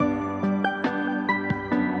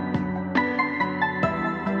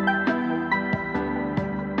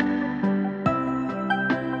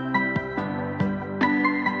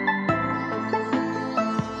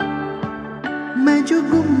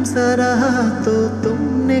सा रहा तो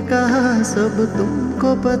तुमने कहा सब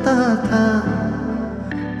तुमको पता था।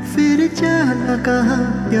 फिर जाना कहा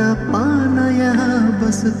क्या पाना यहाँ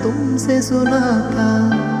बस तुमसे सुना था।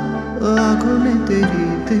 आँखों ने तेरी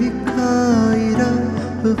दिखाई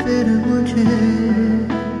राह फिर मुझे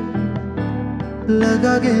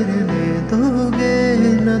लगा गिरने दोगे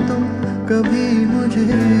न तुम कभी मुझे।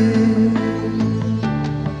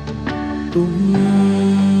 तुम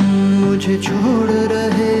मुझे छोड़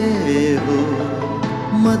रहे हो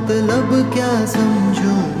मतलब क्या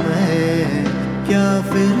समझूं मैं, क्या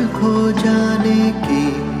फिर खो जाने की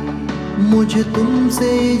मुझे तुमसे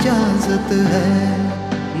इजाजत है।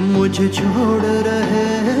 मुझे छोड़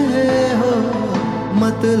रहे हो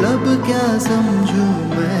मतलब क्या समझूं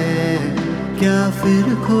मैं, क्या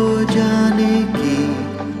फिर खो जाने की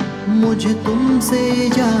मुझे तुमसे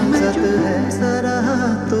इजाजत है। सा रहा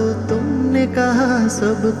तो तुमने कहा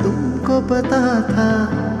सब तुमको पता था।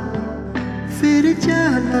 फिर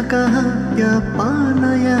जाना कहा क्या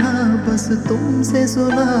पाना यहाँ बस तुमसे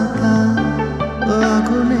सुना था।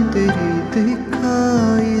 आँखों ने तेरी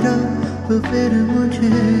दिखाई राह फिर मुझे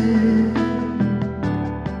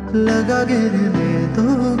लगा गिरने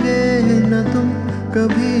दोगे न तुम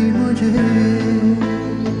कभी मुझे।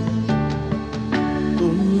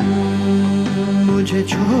 मुझे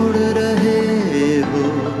छोड़ रहे हो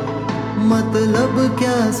मतलब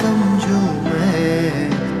क्या समझूं मैं,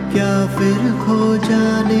 क्या फिर खो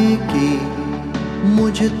जाने की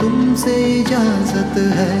मुझे तुमसे इजाजत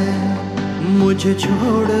है। मुझे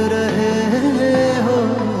छोड़ रहे हो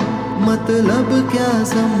मतलब क्या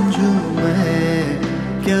समझूं मैं,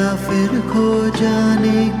 क्या फिर खो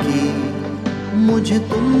जाने की मुझे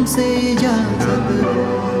तुमसे इजाजत है।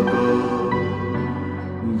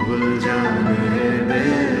 भूल जाने दे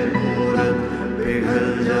मूरत पिघल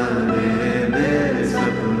जाने दे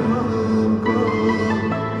सपनों को,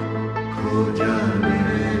 खो जाने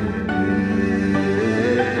दे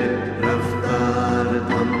रफ्तार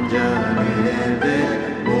थम जाने दे,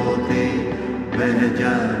 मोती बह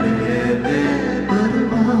जाने दे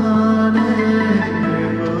परवाने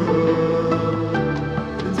को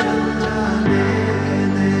जल जाने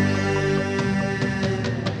दे।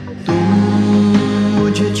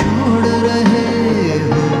 मुझे छोड़ रहे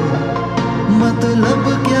हो मतलब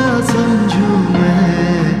क्या समझूं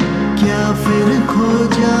मैं, क्या फिर खो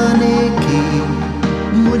जाने की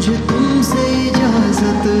मुझे तुमसे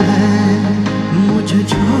इजाजत है। मुझे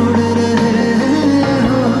छोड़ रहे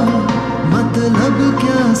हो मतलब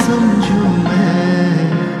क्या समझूं मैं,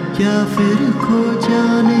 क्या फिर खो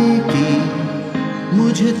जाने की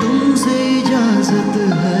मुझे तुमसे इजाजत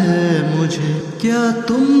है। मुझे क्या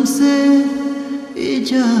तुमसे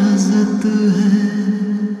इजाजत है।